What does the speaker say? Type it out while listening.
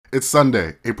It's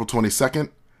Sunday, April 22nd,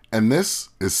 and this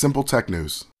is Simple Tech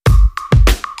News.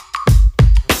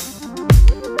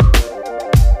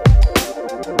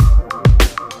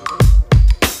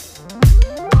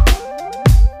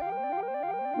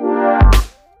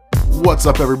 What's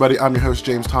up, everybody? I'm your host,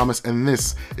 James Thomas, and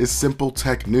this is Simple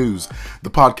Tech News, the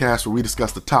podcast where we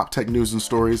discuss the top tech news and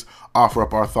stories, offer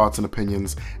up our thoughts and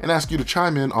opinions, and ask you to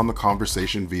chime in on the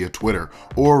conversation via Twitter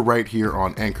or right here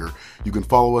on Anchor. You can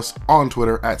follow us on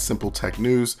Twitter at Simple Tech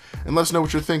News and let us know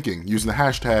what you're thinking using the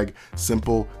hashtag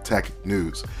Simple Tech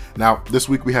News. Now, this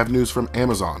week we have news from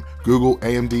Amazon, Google,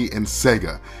 AMD, and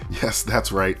Sega. Yes,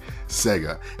 that's right,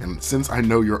 Sega. And since I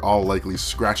know you're all likely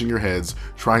scratching your heads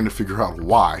trying to figure out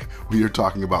why we are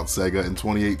talking about Sega in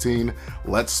 2018,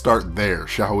 let's start there,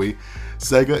 shall we?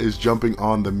 Sega is jumping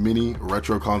on the mini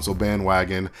retro console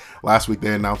bandwagon. Last week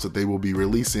they announced that they will be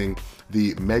releasing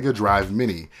the Mega Drive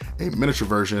Mini, a miniature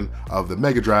version of the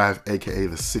Mega Drive, aka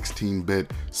the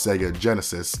 16-bit Sega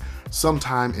Genesis,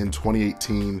 sometime in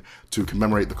 2018 to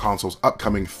commemorate the console's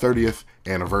upcoming 30th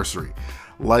anniversary.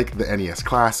 Like the NES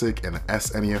Classic and the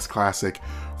SNES Classic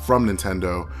from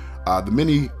Nintendo,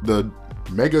 the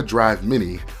Mega Drive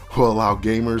Mini will allow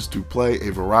gamers to play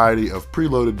a variety of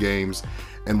preloaded games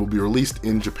and will be released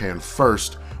in Japan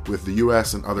first, with the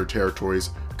US and other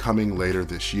territories coming later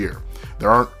this year.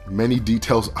 There aren't many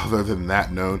details other than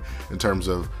that known in terms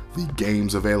of the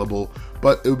games available,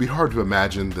 but it would be hard to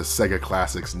imagine the Sega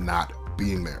classics not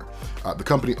being there. The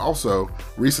company also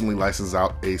recently licensed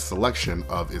out a selection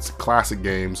of its classic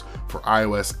games for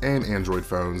iOS and Android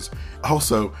phones.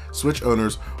 Also, Switch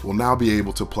owners will now be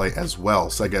able to play as well.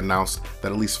 Sega announced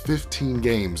that at least 15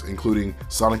 games, including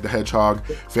Sonic the Hedgehog,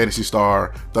 Phantasy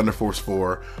Star, Thunder Force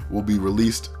 4, will be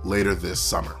released later this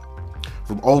summer.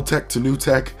 From old tech to new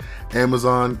tech,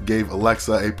 Amazon gave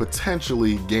Alexa a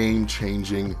potentially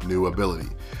game-changing new ability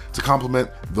to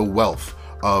complement the wealth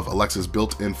of Alexa's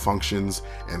built-in functions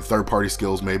and third-party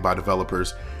skills made by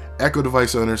developers. Echo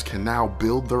device owners can now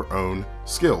build their own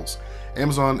skills.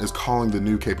 Amazon is calling the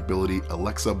new capability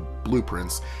Alexa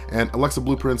Blueprints, and Alexa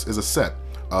Blueprints is a set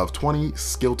of 20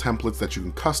 skill templates that you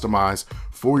can customize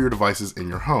for your devices in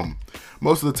your home.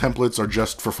 Most of the templates are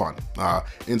just for fun.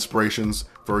 Inspirations,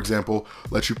 for example,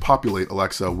 let you populate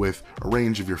Alexa with a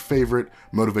range of your favorite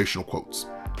motivational quotes.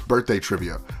 Birthday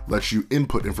trivia lets you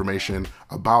input information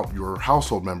about your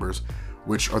household members,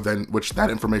 which that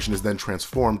information is then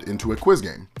transformed into a quiz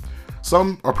game.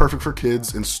 Some are perfect for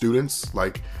kids and students,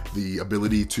 like the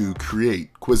ability to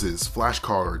create quizzes,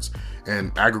 flashcards,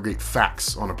 and aggregate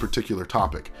facts on a particular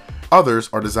topic. Others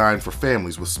are designed for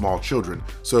families with small children,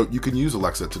 so you can use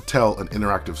Alexa to tell an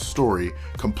interactive story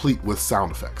complete with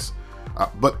sound effects.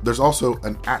 But there's also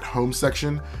an at-home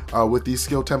section with these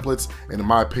skill templates, and in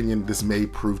my opinion, this may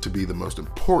prove to be the most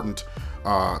important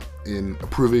in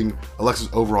improving Alexa's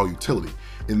overall utility.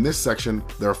 In this section,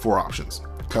 there are 4 options: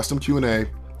 custom Q&A,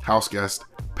 house guest,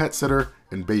 pet sitter,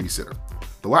 and babysitter.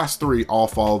 The last 3 all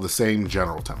follow the same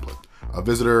general template. A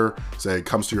visitor, say,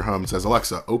 comes to your home and says,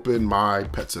 "Alexa, open my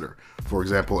pet sitter," for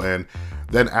example, and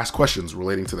then ask questions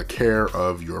relating to the care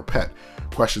of your pet.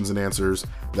 Questions and answers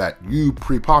that you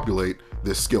pre-populate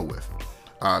this skill with.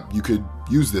 You could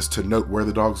use this to note where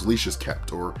the dog's leash is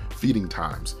kept or feeding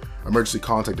times, emergency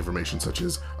contact information such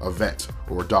as a vet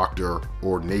or doctor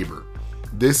or neighbor.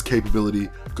 This capability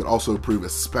could also prove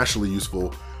especially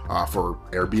useful for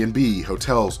Airbnb,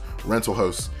 hotels, rental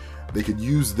hosts. They could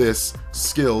use this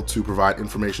skill to provide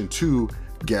information to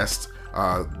guests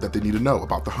that they need to know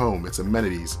about the home, its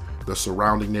amenities, the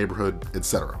surrounding neighborhood,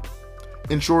 etc.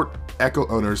 In short, Echo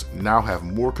owners now have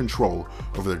more control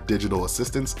over their digital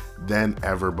assistants than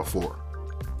ever before.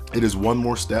 It is one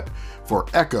more step for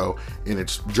Echo in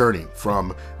its journey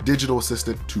from digital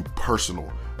assistant to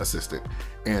personal assistant.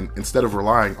 And instead of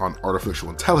relying on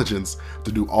artificial intelligence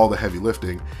to do all the heavy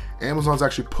lifting, Amazon's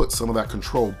actually put some of that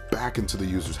control back into the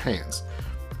user's hands.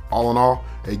 All in all,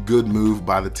 a good move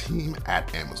by the team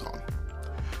at Amazon.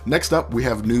 Next up, we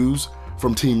have news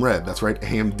from Team Red. That's right,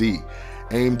 AMD.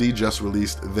 AMD just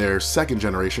released their 2nd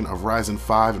generation of Ryzen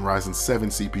 5 and Ryzen 7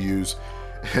 CPUs,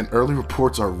 and early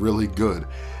reports are really good.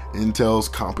 Intel's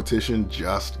competition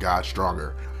just got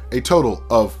stronger. A total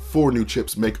of 4 new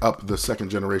chips make up the 2nd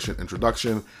generation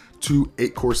introduction, 2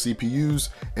 8-core CPUs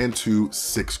and 2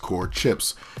 6-core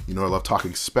chips. You know I love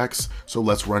talking specs, so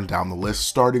let's run down the list,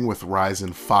 starting with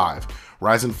Ryzen 5.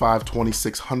 Ryzen 5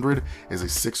 2600 is a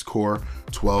 6-core,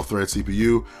 12-thread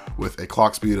CPU with a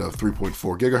clock speed of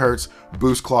 3.4 gigahertz,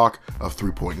 boost clock of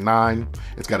 3.9.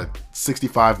 It's got a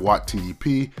 65-watt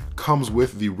TDP, comes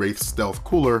with the Wraith Stealth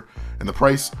cooler, and the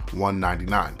price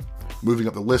 $199. Moving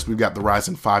up the list, we've got the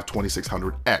Ryzen 5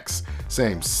 2600X.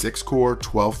 Same, 6 core,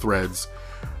 12 threads.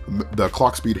 The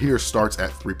clock speed here starts at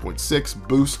 3.6,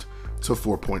 boost to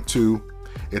 4.2.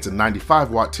 It's a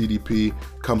 95 watt TDP,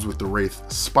 comes with the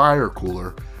Wraith Spire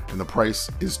cooler, and the price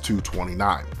is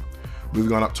 $229.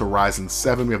 Moving on up to Ryzen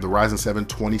 7, we have the Ryzen 7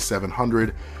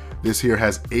 2700. This here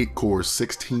has 8 cores,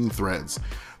 16 threads.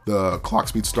 The clock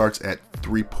speed starts at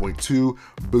 3.2,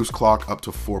 boost clock up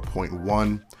to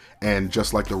 4.1, and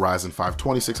just like the Ryzen 5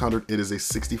 2600, it is a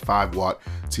 65 watt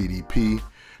TDP.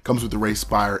 Comes with the Wraith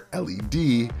Spire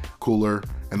LED cooler,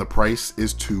 and the price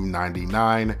is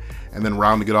 $299. And then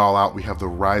rounding it all out, we have the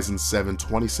Ryzen 7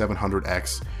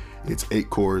 2700X. It's 8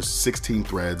 cores, 16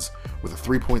 threads, with a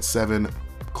 3.7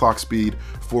 clock speed,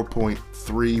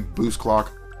 4.3 boost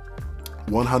clock,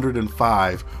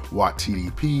 105 watt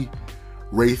TDP,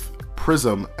 Wraith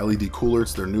Prism LED cooler.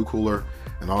 It's their new cooler,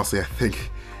 and honestly, I think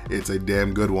it's a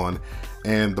damn good one.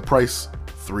 And the price,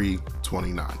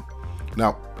 $329.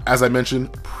 Now, as I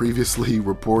mentioned previously,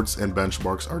 reports and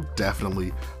benchmarks are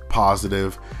definitely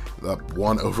positive.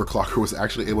 One overclocker was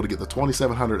actually able to get the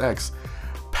 2700X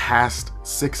past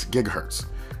 6 gigahertz.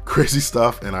 Crazy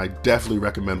stuff, and I definitely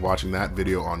recommend watching that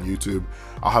video on YouTube.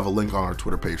 I'll have a link on our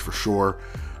Twitter page for sure.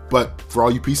 But for all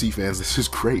you PC fans, this is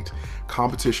great.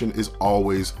 Competition is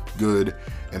always good.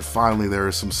 And finally, there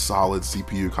is some solid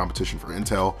CPU competition for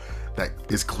Intel that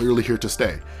is clearly here to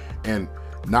stay. And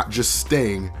not just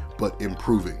staying, but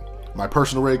improving. My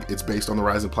personal rig, it's based on the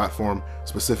Ryzen platform,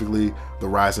 specifically the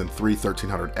Ryzen 3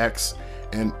 1300X,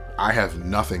 and I have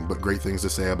nothing but great things to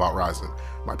say about Ryzen.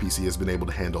 My PC has been able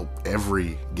to handle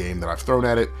every game that I've thrown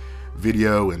at it.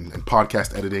 Video and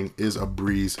podcast editing is a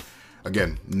breeze.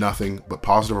 Again, nothing but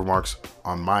positive remarks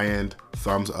on my end.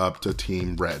 Thumbs up to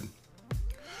Team Red.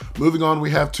 Moving on, we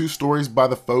have 2 stories by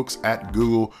the folks at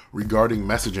Google regarding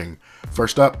messaging.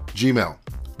 First up, Gmail.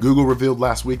 Google revealed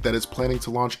last week that it's planning to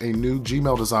launch a new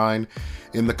Gmail design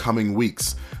in the coming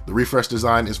weeks. The refreshed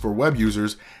design is for web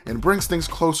users and brings things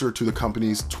closer to the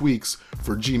company's tweaks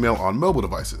for Gmail on mobile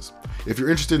devices. If you're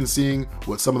interested in seeing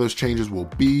what some of those changes will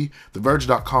be,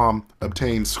 TheVerge.com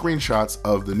obtained screenshots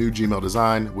of the new Gmail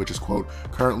design, which is, quote,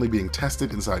 currently being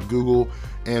tested inside Google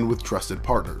and with trusted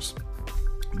partners.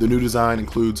 The new design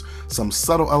includes some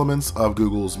subtle elements of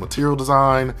Google's material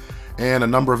design and a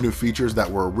number of new features that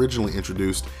were originally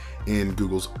introduced in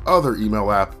Google's other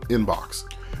email app, Inbox.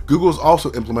 Google is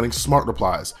also implementing smart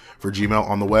replies for Gmail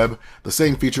on the web, the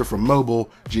same feature from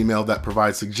mobile Gmail that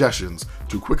provides suggestions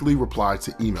to quickly reply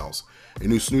to emails. A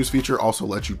new snooze feature also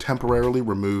lets you temporarily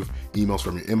remove emails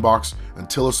from your inbox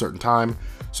until a certain time,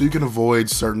 so you can avoid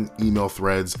certain email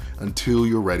threads until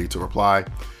you're ready to reply.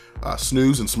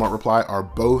 Snooze and Smart Reply are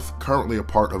both currently a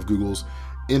part of Google's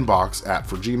Inbox app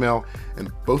for Gmail,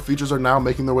 and both features are now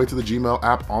making their way to the Gmail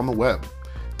app on the web.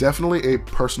 Definitely a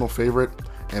personal favorite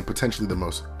and potentially the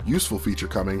most useful feature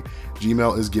coming.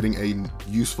 Gmail is getting a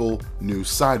useful new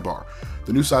sidebar.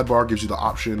 The new sidebar gives you the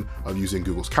option of using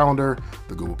Google's Calendar,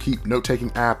 the Google Keep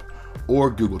note-taking app,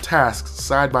 or Google Tasks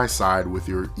side by side with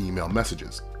your email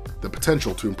messages. The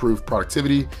potential to improve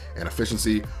productivity and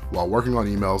efficiency while working on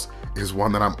emails is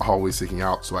one that I'm always seeking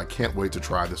out, so I can't wait to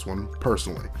try this one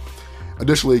personally.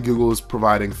 Additionally, Google is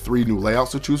providing 3 new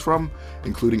layouts to choose from,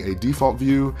 including a default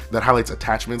view that highlights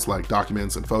attachments like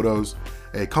documents and photos,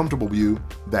 a comfortable view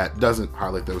that doesn't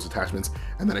highlight those attachments,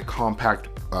 and then a compact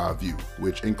view,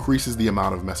 which increases the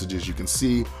amount of messages you can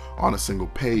see on a single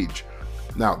page.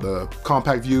 Now, the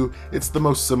compact view, it's the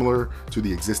most similar to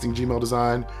the existing Gmail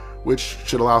design, which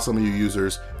should allow some of your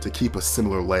users to keep a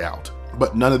similar layout.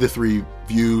 But none of the 3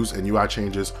 views and UI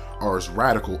changes are as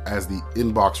radical as the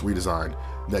Inbox redesign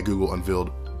that Google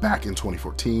unveiled back in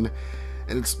 2014,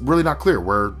 and it's really not clear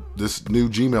where this new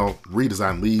Gmail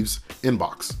redesign leaves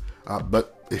Inbox.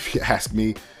 But if you ask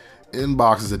me,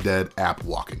 Inbox is a dead app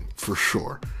walking, for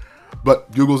sure.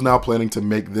 But Google's now planning to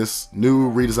make this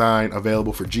new redesign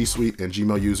available for G Suite and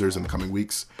Gmail users in the coming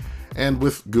weeks. And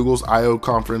with Google's I/O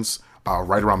conference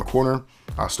right around the corner,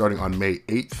 starting on May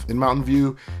 8th in Mountain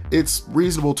View, it's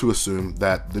reasonable to assume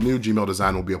that the new Gmail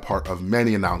design will be a part of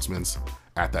many announcements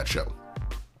at that show.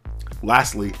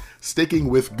 Lastly, sticking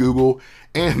with Google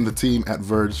and the team at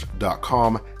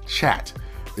Verge.com, Chat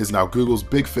is now Google's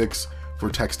big fix for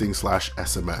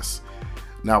texting/SMS.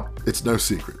 Now, it's no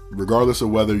secret, regardless of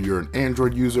whether you're an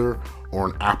Android user or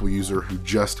an Apple user who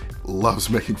just loves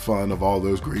making fun of all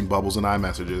those green bubbles in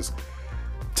iMessages,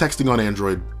 texting on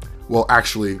Android, well,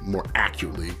 actually, more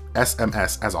accurately,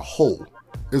 SMS as a whole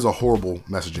is a horrible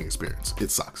messaging experience. It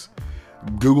sucks.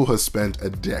 Google has spent a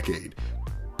decade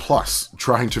plus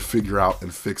trying to figure out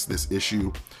and fix this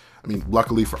issue. I mean,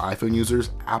 luckily for iPhone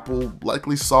users, Apple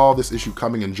likely saw this issue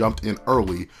coming and jumped in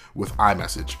early with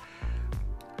iMessage.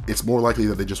 It's more likely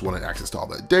that they just wanted access to all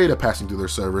that data passing through their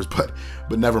servers, but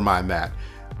never mind that.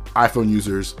 iPhone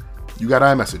users, you got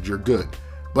iMessage, you're good.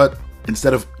 But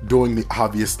instead of doing the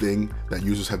obvious thing that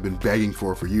users have been begging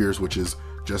for years, which is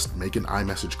just make an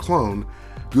iMessage clone,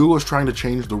 Google is trying to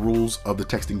change the rules of the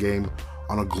texting game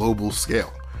on a global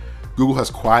scale. Google has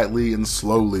quietly and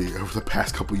slowly over the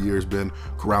past couple years been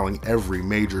corralling every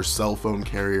major cell phone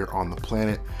carrier on the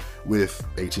planet, with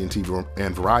AT&T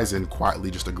and Verizon quietly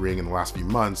just agreeing in the last few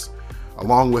months,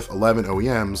 along with 11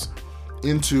 OEMs,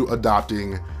 into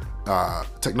adopting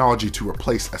technology to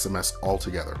replace SMS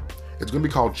altogether. It's going to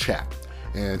be called Chat,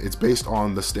 and it's based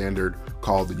on the standard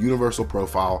called the Universal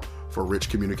Profile for Rich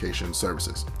Communication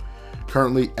Services.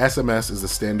 Currently, SMS is the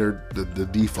standard, the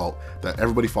default that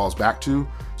everybody falls back to,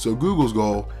 so Google's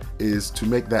goal is to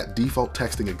make that default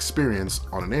texting experience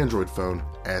on an Android phone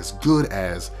as good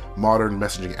as modern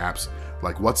messaging apps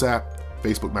like WhatsApp,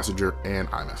 Facebook Messenger, and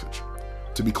iMessage.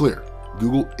 To be clear,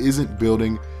 Google isn't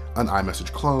building an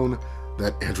iMessage clone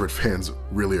that Android fans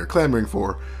really are clamoring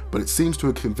for, but it seems to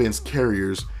have convinced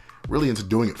carriers really into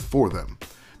doing it for them.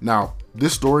 Now,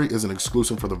 this story is an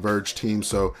exclusive for The Verge team,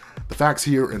 so the facts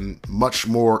here and much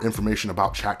more information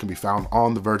about Chat can be found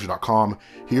on TheVerge.com.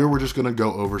 Here we're just going to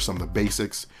go over some of the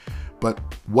basics. But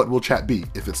what will Chat be?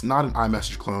 If it's not an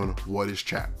iMessage clone, what is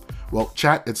Chat? Well,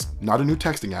 Chat, it's not a new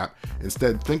texting app.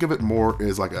 Instead, think of it more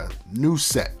as like a new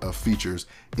set of features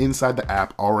inside the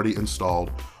app already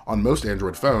installed on most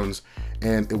Android phones,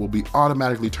 and it will be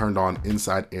automatically turned on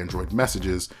inside Android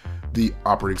Messages, the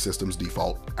operating system's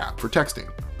default app for texting.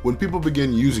 When people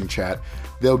begin using Chat,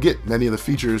 they'll get many of the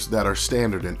features that are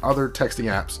standard in other texting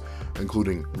apps,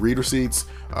 including read receipts,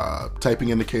 typing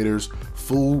indicators,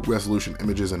 full resolution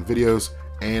images and videos,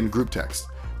 and group text.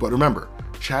 But remember,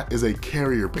 Chat is a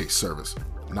carrier-based service,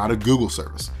 not a Google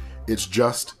service. It's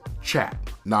just Chat,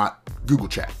 not Google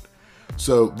Chat.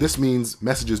 So this means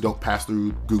messages don't pass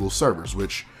through Google servers,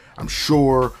 which I'm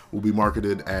sure will be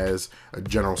marketed as a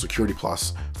general security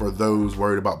plus for those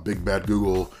worried about big bad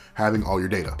Google having all your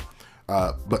data.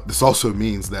 But this also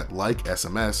means that, like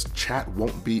SMS, Chat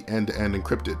won't be end-to-end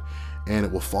encrypted, and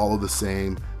it will follow the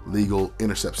same legal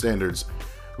intercept standards,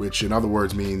 which in other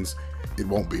words means it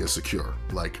won't be as secure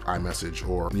like iMessage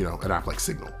or, an app like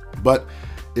Signal. But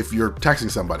if you're texting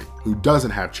somebody who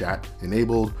doesn't have Chat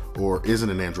enabled or isn't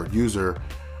an Android user,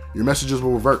 your messages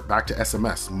will revert back to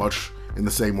SMS, much in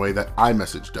the same way that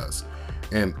iMessage does.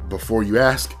 And before you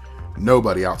ask,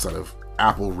 nobody outside of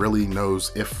Apple really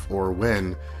knows if or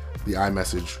when the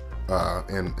iMessage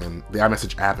and the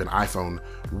iMessage app and iPhone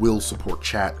will support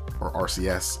Chat or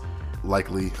RCS.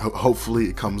 Likely, hopefully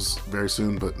it comes very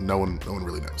soon, but no one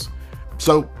really knows.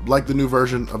 So, like the new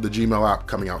version of the Gmail app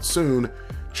coming out soon,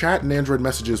 Chat and Android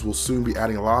Messages will soon be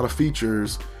adding a lot of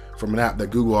features from an app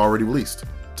that Google already released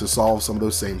to solve some of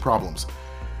those same problems.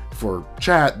 For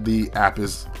Chat, the app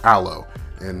is Allo,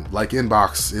 and like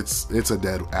Inbox, it's a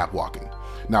dead app walking.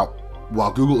 Now,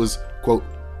 while Google is, quote,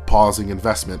 pausing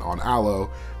investment on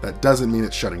Allo, that doesn't mean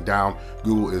it's shutting down.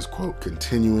 Google is, quote,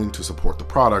 continuing to support the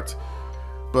product,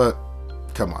 but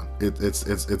come on, it's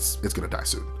gonna die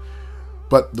soon.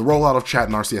 But the rollout of Chat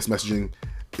and RCS messaging,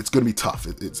 it's gonna be tough.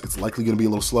 It's likely gonna be a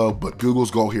little slow, but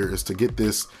Google's goal here is to get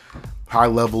this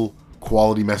high-level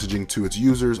quality messaging to its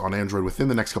users on Android within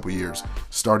the next couple of years,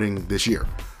 starting this year.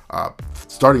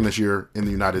 Starting this year in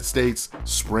the United States,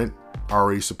 Sprint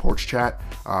already supports Chat.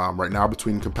 Right now,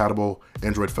 between compatible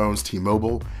Android phones,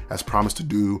 T-Mobile has promised to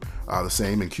do the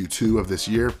same in Q2 of this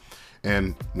year.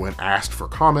 And when asked for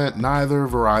comment, neither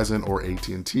Verizon or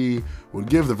AT&T would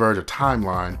give The Verge a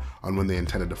timeline on when they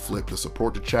intended to flip the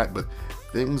support to Chat, but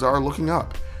things are looking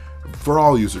up. For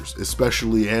all users,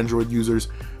 especially Android users,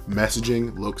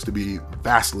 messaging looks to be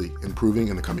vastly improving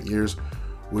in the coming years,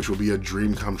 which will be a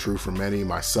dream come true for many,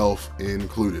 myself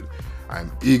included.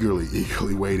 I'm eagerly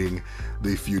waiting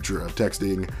the future of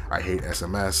texting. I hate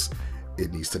SMS.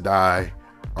 It needs to die.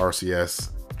 RCS,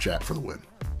 Chat for the win.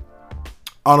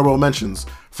 Honorable mentions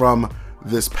from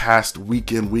this past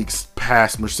weeks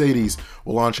past: Mercedes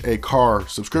will launch a car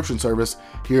subscription service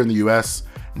here in the US.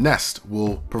 Nest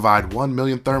will provide 1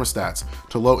 million thermostats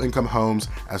to low-income homes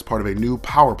as part of a new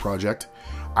power project.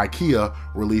 IKEA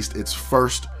released its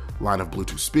first line of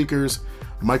Bluetooth speakers.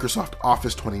 Microsoft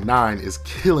Office 29 is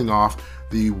killing off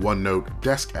the OneNote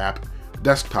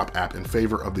desktop app in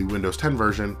favor of the Windows 10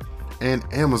 version. And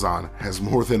Amazon has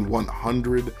more than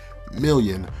 100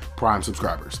 million Prime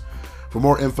subscribers. For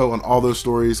more info on all those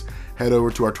stories, head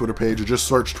over to our Twitter page or just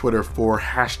search Twitter for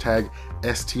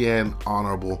 #STN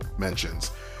Honorable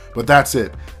Mentions. But that's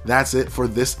it. That's it for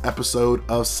this episode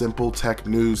of Simple Tech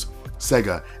News.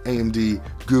 Sega, AMD,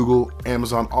 Google,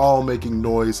 Amazon, all making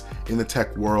noise in the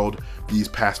tech world these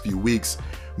past few weeks.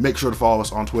 Make sure to follow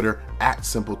us on Twitter at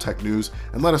Simple Tech News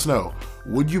and let us know,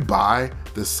 would you buy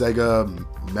the Sega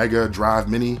Mega Drive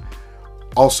Mini?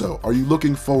 Also, are you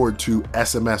looking forward to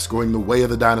SMS going the way of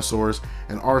the dinosaurs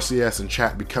and RCS and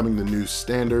chat becoming the new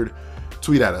standard?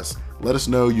 Tweet at us. Let us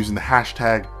know using the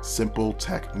hashtag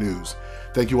SimpleTechNews.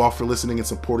 Thank you all for listening and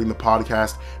supporting the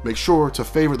podcast. Make sure to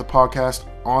favorite the podcast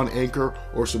on Anchor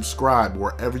or subscribe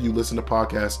wherever you listen to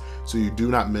podcasts so you do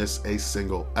not miss a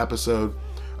single episode.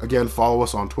 Again, follow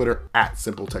us on Twitter at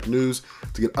SimpleTechNews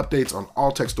to get updates on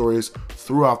all tech stories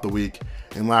throughout the week.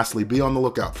 And lastly, be on the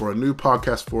lookout for a new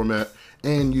podcast format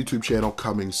and YouTube channel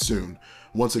coming soon.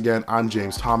 Once again, I'm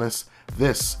James Thomas.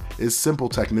 This is Simple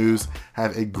Tech News.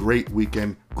 Have a great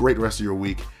weekend, great rest of your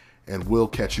week, and we'll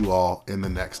catch you all in the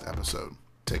next episode.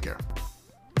 Take care.